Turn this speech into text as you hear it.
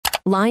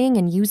Lying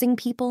and using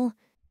people?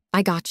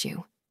 I got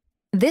you.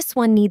 This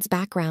one needs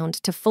background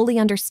to fully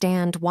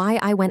understand why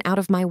I went out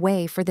of my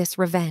way for this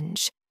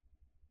revenge.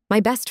 My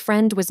best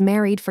friend was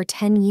married for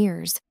 10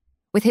 years,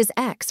 with his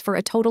ex for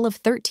a total of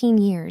 13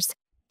 years.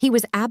 He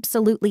was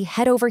absolutely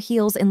head over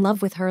heels in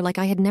love with her like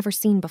I had never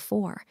seen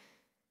before,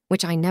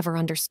 which I never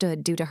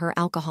understood due to her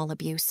alcohol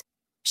abuse.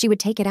 She would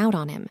take it out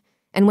on him,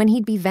 and when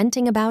he'd be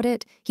venting about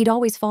it, he'd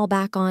always fall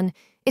back on,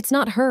 "It's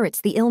not her,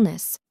 it's the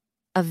illness."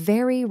 A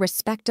very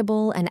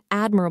respectable and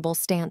admirable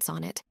stance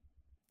on it.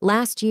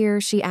 Last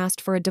year, she asked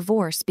for a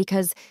divorce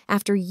because,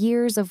 after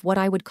years of what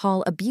I would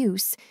call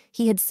abuse,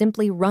 he had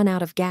simply run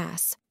out of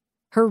gas.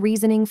 Her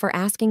reasoning for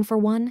asking for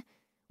one?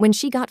 When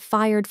she got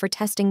fired for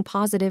testing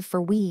positive for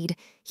weed,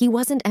 he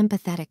wasn't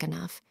empathetic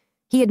enough.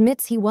 He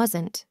admits he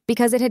wasn't,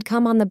 because it had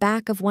come on the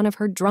back of one of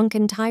her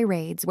drunken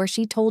tirades where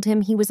she told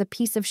him he was a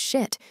piece of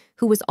shit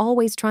who was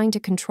always trying to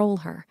control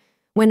her,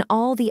 when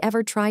all he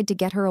ever tried to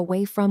get her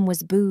away from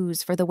was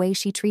booze for the way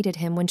she treated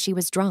him when she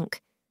was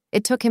drunk.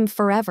 It took him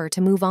forever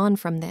to move on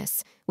from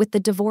this, with the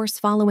divorce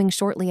following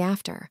shortly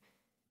after.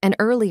 And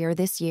earlier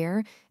this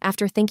year,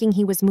 after thinking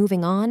he was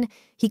moving on,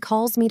 he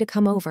calls me to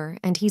come over,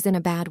 and he's in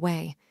a bad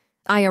way.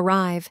 I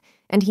arrive,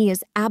 and he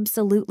is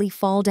absolutely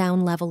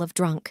fall-down level of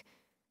drunk,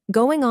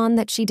 going on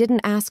that she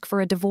didn't ask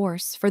for a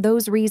divorce for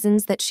those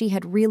reasons that she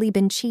had really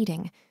been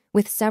cheating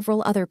with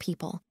several other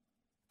people.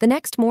 The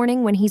next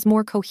morning, when he's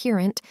more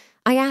coherent,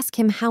 I ask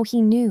him how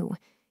he knew.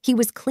 He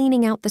was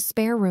cleaning out the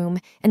spare room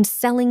and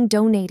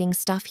donating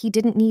stuff he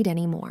didn't need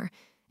anymore.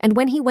 And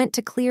when he went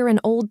to clear an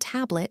old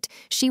tablet,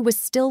 she was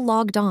still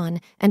logged on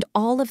and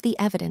all of the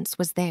evidence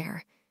was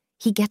there.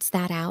 He gets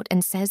that out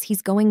and says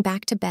he's going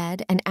back to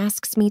bed and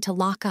asks me to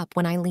lock up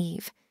when I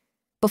leave.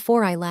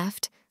 Before I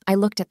left, I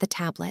looked at the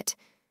tablet.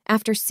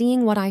 After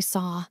seeing what I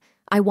saw,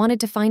 I wanted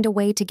to find a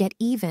way to get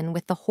even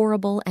with the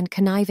horrible and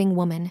conniving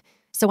woman,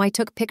 so I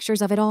took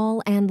pictures of it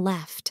all and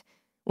left.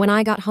 When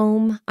I got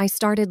home, I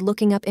started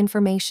looking up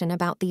information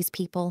about these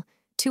people.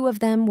 2 of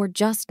them were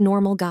just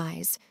normal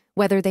guys.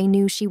 Whether they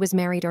knew she was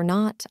married or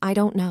not, I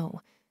don't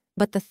know.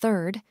 But the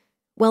third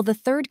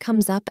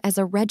comes up as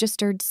a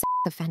registered sex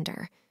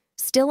offender,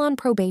 still on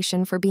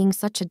probation for being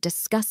such a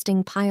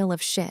disgusting pile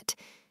of shit,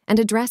 and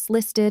address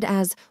listed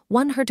as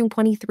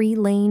 123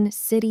 Lane,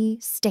 City,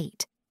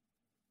 State.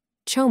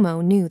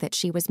 Chomo knew that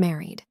she was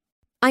married.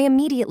 I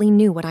immediately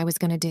knew what I was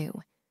going to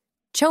do.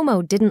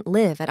 Chomo didn't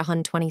live at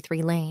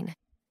 123 Lane.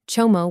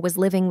 Chomo was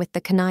living with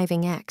the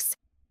conniving ex.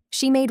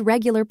 She made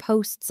regular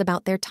posts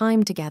about their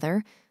time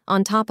together.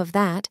 On top of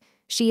that,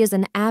 she is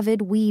an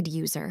avid weed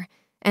user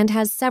and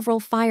has several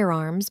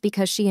firearms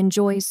because she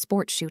enjoys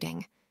sport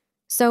shooting.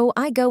 So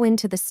I go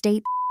into the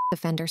state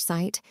offender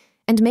site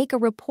and make a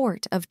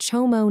report of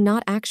Chomo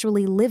not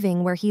actually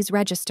living where he's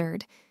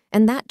registered,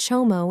 and that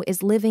Chomo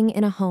is living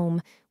in a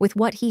home with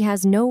what he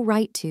has no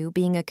right to,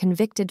 being a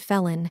convicted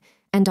felon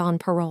and on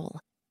parole.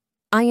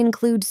 I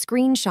include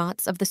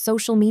screenshots of the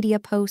social media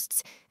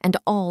posts and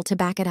all to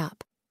back it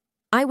up.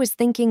 I was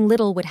thinking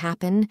little would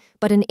happen,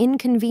 but an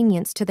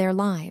inconvenience to their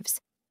lives.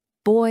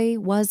 Boy,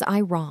 was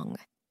I wrong.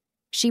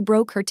 She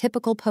broke her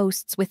typical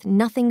posts with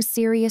nothing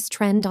serious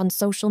trend on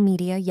social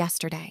media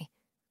yesterday,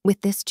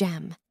 with this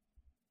gem.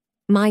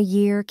 My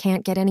year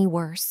can't get any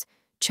worse.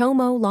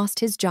 Chomo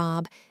lost his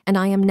job, and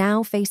I am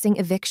now facing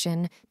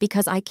eviction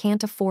because I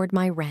can't afford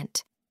my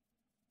rent.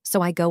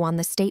 So I go on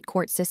the state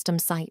court system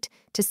site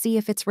to see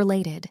if it's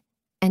related.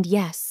 And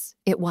yes,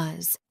 it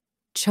was.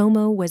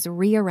 Chomo was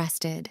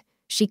rearrested.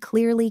 She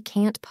clearly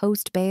can't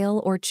post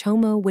bail or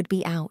Chomo would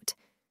be out.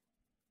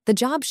 The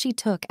job she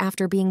took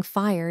after being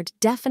fired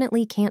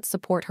definitely can't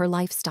support her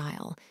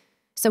lifestyle.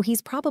 So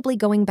he's probably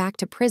going back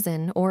to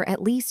prison or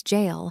at least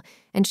jail,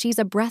 and she's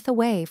a breath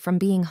away from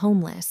being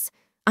homeless.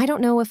 I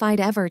don't know if I'd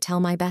ever tell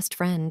my best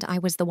friend I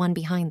was the one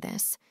behind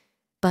this.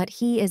 But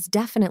he is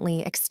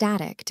definitely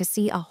ecstatic to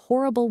see a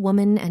horrible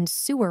woman and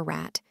sewer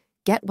rat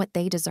get what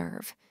they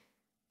deserve.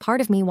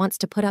 Part of me wants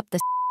to put up the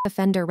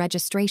offender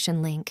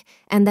registration link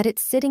and that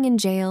it's sitting in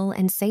jail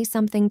and say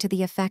something to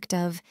the effect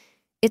of,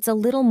 "It's a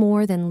little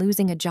more than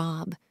losing a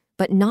job,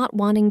 but not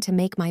wanting to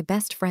make my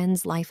best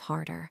friend's life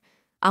harder.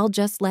 I'll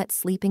just let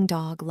sleeping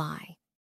dog lie."